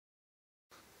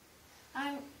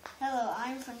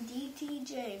I'm from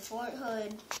DTJ, Fort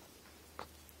Hood.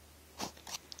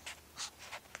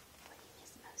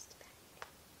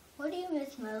 What do you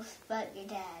miss most about your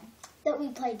dad? That we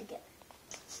played together.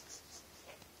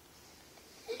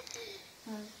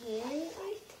 Okay.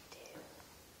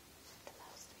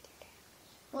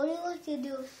 What do you like to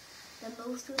do the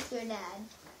most with your dad?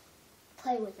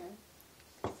 Play with him.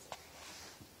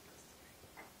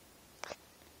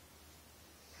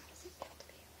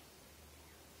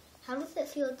 How does it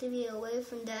feel to be away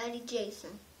from Daddy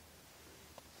Jason?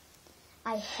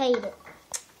 I hate it.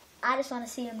 I just want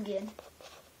to see him again.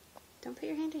 Don't put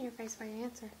your hand in your face while you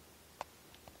answer.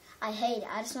 I hate it.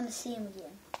 I just want to see him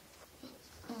again.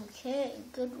 Okay,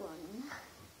 good one.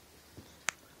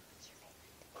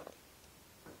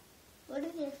 What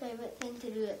is your favorite thing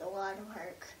to do at the water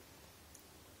park?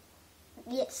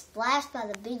 Get splashed by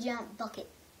the big giant bucket.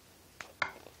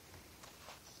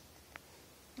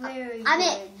 Very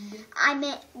good. I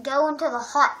meant go into the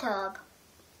hot tub.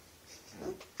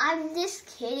 I'm just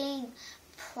kidding.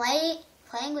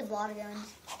 Playing with water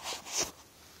guns.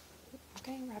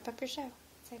 Okay, wrap up your show.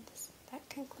 That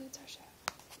concludes our show.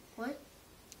 What?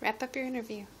 Wrap up your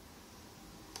interview.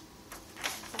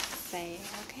 Say,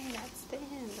 okay, that's the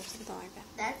end, or something like that.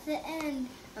 That's the end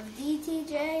of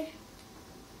DTJ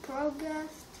Pro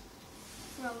Guest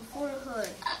from Fort Hood.